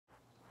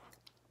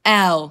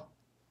L.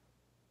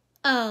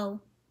 O.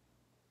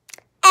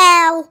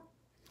 L.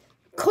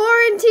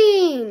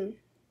 Quarantine.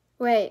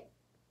 Wait.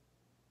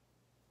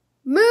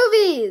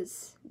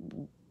 Movies.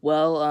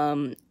 Well,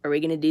 are we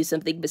gonna do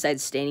something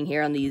besides standing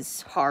here on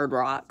these hard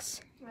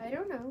rocks? I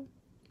don't know.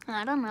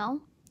 I don't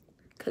know.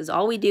 Because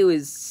all we do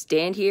is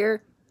stand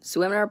here,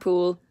 swim in our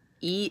pool,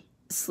 eat,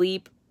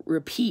 sleep,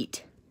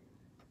 repeat.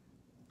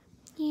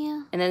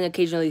 Yeah. And then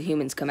occasionally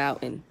humans come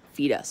out and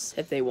feed us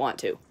if they want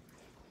to.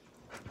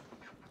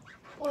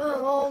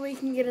 Well, we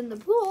can get in the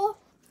pool.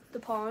 The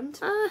pond.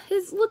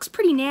 It looks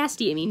pretty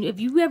nasty. I mean, have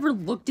you ever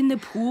looked in the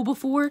pool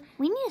before?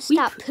 We need to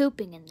stop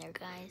pooping in there,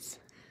 guys.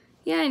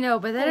 Yeah, I know,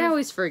 but then I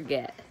always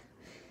forget.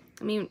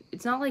 I mean,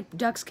 it's not like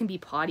ducks can be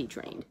potty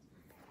trained.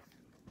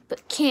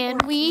 But can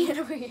we?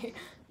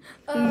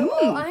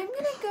 Well, I'm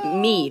gonna go.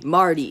 Me,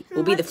 Marty,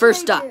 will be the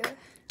first duck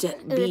to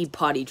be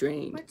potty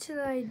trained. What should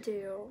I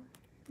do?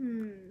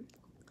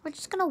 We're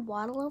just gonna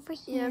waddle over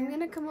here. Yeah, I'm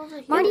gonna come over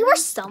here. Marty, we're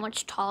so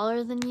much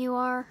taller than you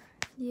are.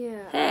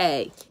 Yeah.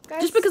 Hey,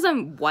 Guys, just because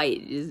I'm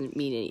white doesn't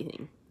mean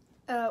anything.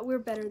 we're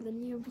better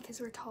than you because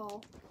we're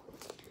tall.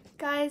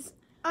 Guys,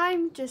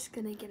 I'm just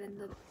gonna get in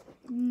the.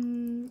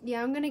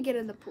 Yeah, I'm gonna get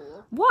in the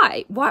pool.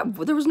 Why? Why?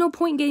 There was no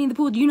point in getting in the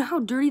pool. Do you know how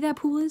dirty that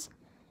pool is?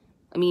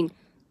 I mean,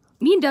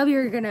 me and W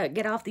are gonna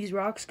get off these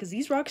rocks because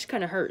these rocks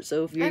kind of hurt.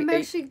 So if you're, I'm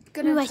actually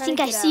gonna. Ooh, I think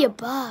I see a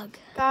bug.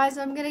 Guys,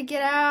 I'm gonna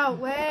get out.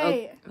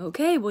 Wait.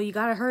 Okay, well you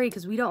gotta hurry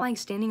because we don't like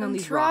standing on I'm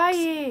these rocks.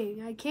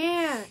 trying. I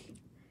can't.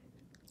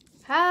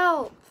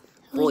 Help!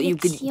 Well, you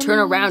could turn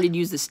around and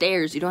use the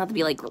stairs. You don't have to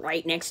be like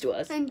right next to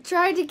us. I'm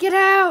trying to get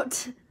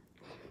out.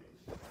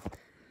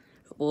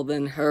 Well,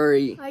 then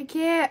hurry. I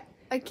can't.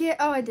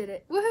 Oh, I did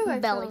it. Woohoo! I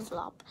Belly fell.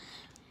 flop.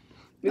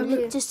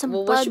 Okay. Just some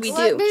Well, bugs. what should we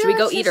Well, do? maybe Should we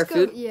go let's eat just our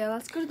food? Yeah,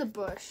 let's go to the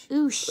bush.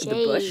 Ooh, The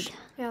shade. bush?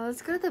 Yeah,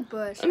 let's go to the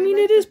bush. I mean,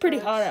 like it is the pretty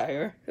bush. hot out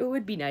here. It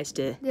would be nice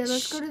to Yeah,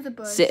 let's go to the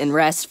bush. sit and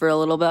rest for a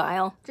little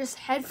while. Just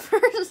head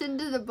first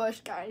into the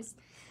bush, guys.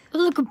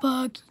 Look, a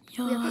bug.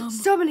 Yeah,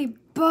 so many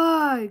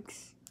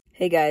bugs.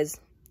 Hey guys,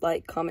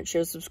 like, comment,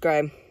 share,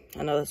 subscribe.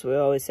 I know that's what we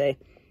always say,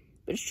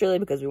 but it's truly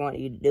because we want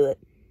you to do it.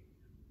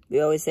 We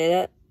always say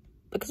that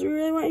because we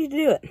really want you to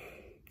do it.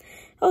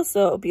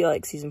 Also, I hope you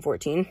like season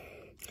 14.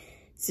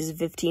 Season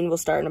 15 will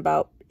start in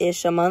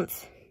about-ish a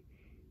month.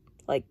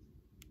 Like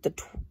the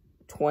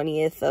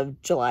 20th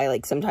of July,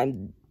 like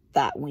sometime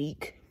that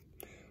week.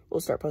 We'll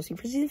start posting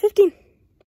for season 15.